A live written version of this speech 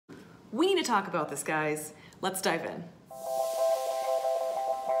We need to talk about this, guys. Let's dive in.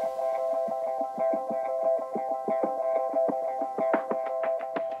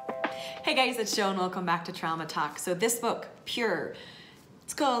 Hey guys, it's Jo and welcome back to Trauma Talk. So this book, Pure,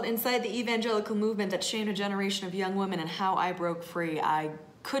 it's called Inside the Evangelical Movement That Shamed a Generation of Young Women and How I Broke Free. I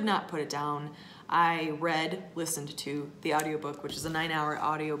could not put it down. I listened to the audiobook, which is a 9-hour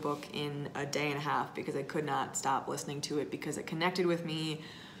audiobook in a day and a half because I could not stop listening to it because it connected with me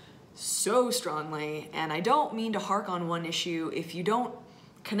so strongly. And I don't mean to hark on one issue. If you don't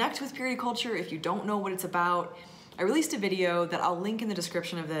connect with purity culture, if you don't know what it's about, I released a video that I'll link in the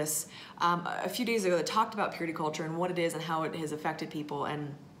description of this a few days ago that talked about purity culture and what it is and how it has affected people.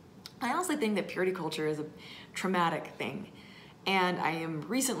 And I honestly think that purity culture is a traumatic thing. And I am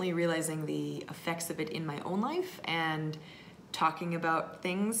recently realizing the effects of it in my own life, and talking about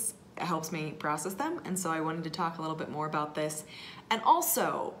things helps me process them. And so I wanted to talk a little bit more about this, and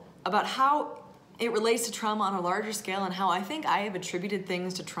also about how it relates to trauma on a larger scale and how I think I have attributed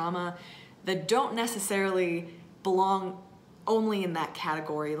things to trauma that don't necessarily belong only in that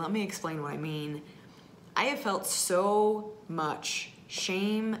category. Let me explain what I mean. I have felt so much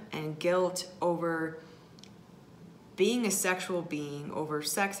shame and guilt over being a sexual being, over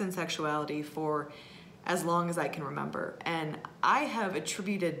sex and sexuality for as long as I can remember. And I have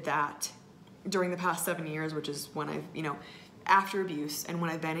attributed that during the past 7 years, which is when I've, after abuse and when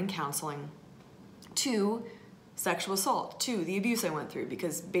I've been in counseling, to sexual assault, to the abuse I went through,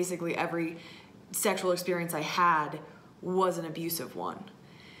 because basically every sexual experience I had was an abusive one.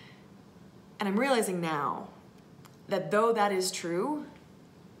 And I'm realizing now that though that is true,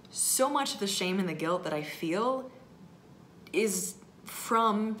 so much of the shame and the guilt that I feel is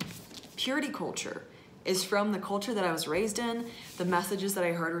from purity culture, is from the culture that I was raised in, the messages that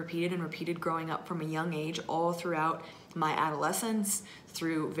I heard repeated and repeated growing up from a young age, all throughout my adolescence,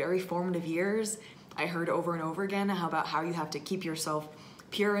 through very formative years. I heard over and over again about how you have to keep yourself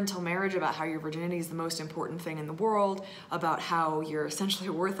pure until marriage, about how your virginity is the most important thing in the world, about how you're essentially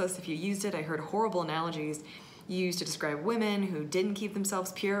worthless if you used it. I heard horrible analogies used to describe women who didn't keep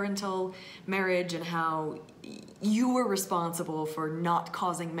themselves pure until marriage, and how you were responsible for not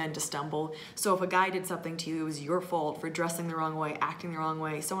causing men to stumble. So if a guy did something to you, it was your fault for dressing the wrong way, acting the wrong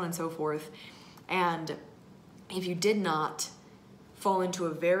way, so on and so forth. And if you did not fall into a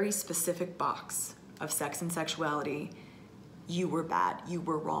very specific box of sex and sexuality, you were bad, you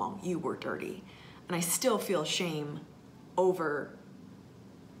were wrong, you were dirty. And I still feel shame over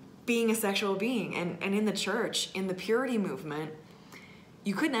being a sexual being. And in the church, in the purity movement,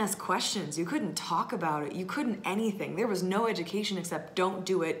 you couldn't ask questions, you couldn't talk about it, you couldn't anything. There was no education except don't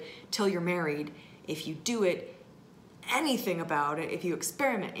do it till you're married. If you do it, anything about it, if you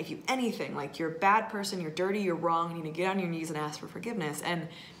experiment, if you anything, like you're a bad person, you're dirty, you're wrong, you need to get on your knees and ask for forgiveness. And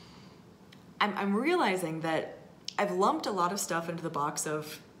I'm realizing that I've lumped a lot of stuff into the box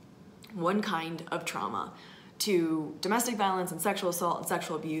of one kind of trauma, to domestic violence and sexual assault and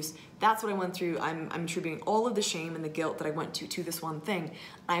sexual abuse. That's what I went through. I'm attributing all of the shame and the guilt that I went to this one thing.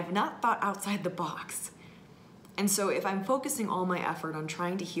 I have not thought outside the box. And so if I'm focusing all my effort on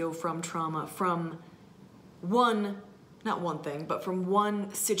trying to heal from trauma, from not one thing, but from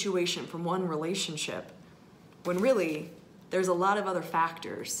one situation, from one relationship, when really there's a lot of other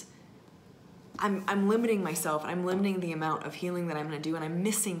factors, I'm limiting myself, and I'm limiting the amount of healing that I'm going to do, and I'm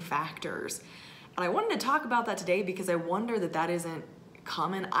missing factors. And I wanted to talk about that today because I wonder that isn't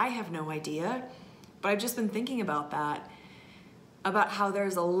common. I have no idea, but I've just been thinking about that, about how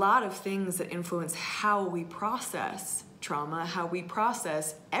there's a lot of things that influence how we process trauma, how we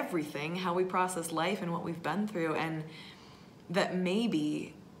process everything, how we process life and what we've been through, and that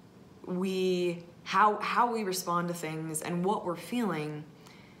maybe how we respond to things and what we're feeling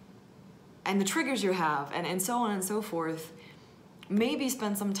and the triggers you have, and so on and so forth. Maybe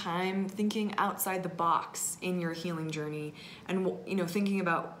spend some time thinking outside the box in your healing journey, and thinking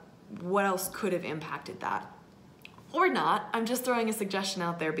about what else could have impacted that. Or not. I'm just throwing a suggestion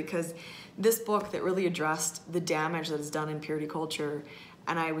out there because this book that really addressed the damage that is done in purity culture,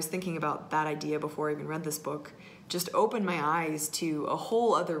 and I was thinking about that idea before I even read this book, just opened my eyes to a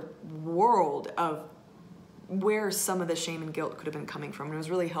whole other world of where some of the shame and guilt could have been coming from. And it was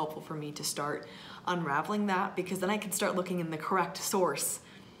really helpful for me to start unraveling that, because then I could start looking in the correct source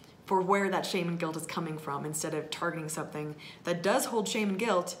for where that shame and guilt is coming from, instead of targeting something that does hold shame and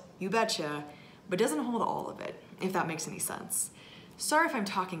guilt, you betcha, but doesn't hold all of it, if that makes any sense. Sorry if I'm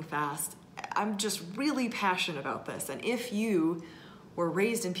talking fast. I'm just really passionate about this. And if you were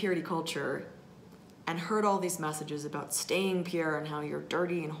raised in purity culture and heard all these messages about staying pure and how you're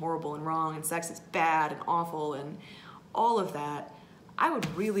dirty and horrible and wrong and sex is bad and awful and all of that, I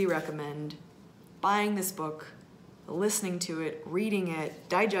would really recommend buying this book, listening to it, reading it,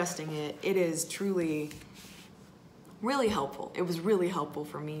 digesting it. It is truly really helpful. It was really helpful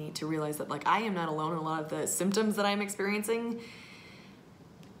for me to realize that like I am not alone in a lot of the symptoms that I'm experiencing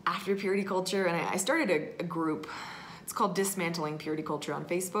after purity culture. And I started a group. It's called Dismantling Purity Culture on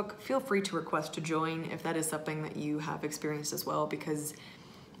Facebook. Feel free to request to join if that is something that you have experienced as well, because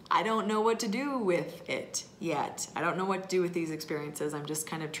I don't know what to do with it yet. I don't know what to do with these experiences. I'm just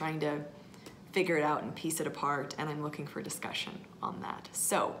kind of trying to figure it out and piece it apart, and I'm looking for discussion on that.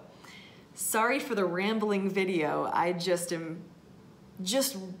 So, sorry for the rambling video. I just am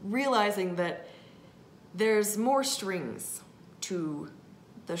realizing that there's more strings to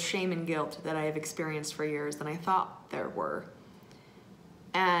the shame and guilt that I have experienced for years than I thought there were.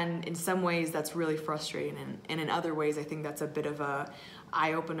 And in some ways that's really frustrating, and in other ways I think that's a bit of a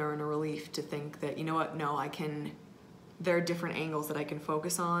eye-opener and a relief to think that, you know what, no, there are different angles that I can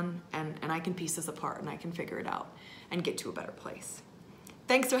focus on, and I can piece this apart and I can figure it out and get to a better place.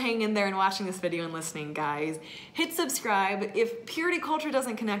 Thanks for hanging in there and watching this video and listening, guys. Hit subscribe. If purity culture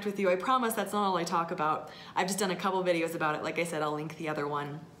doesn't connect with you, I promise that's not all I talk about. I've just done a couple videos about it. Like I said, I'll link the other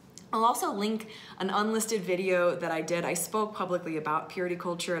one. I'll also link an unlisted video that I did. I spoke publicly about purity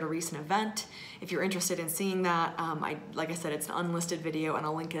culture at a recent event. If you're interested in seeing that, like I said, it's an unlisted video, and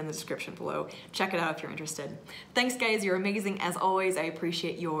I'll link it in the description below. Check it out if you're interested. Thanks, guys. You're amazing as always. I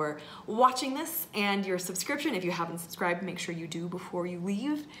appreciate your watching this and your subscription. If you haven't subscribed, make sure you do before you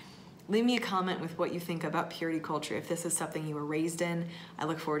leave. Leave me a comment with what you think about purity culture. If this is something you were raised in, I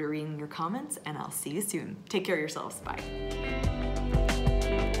look forward to reading your comments, and I'll see you soon. Take care of yourselves. Bye.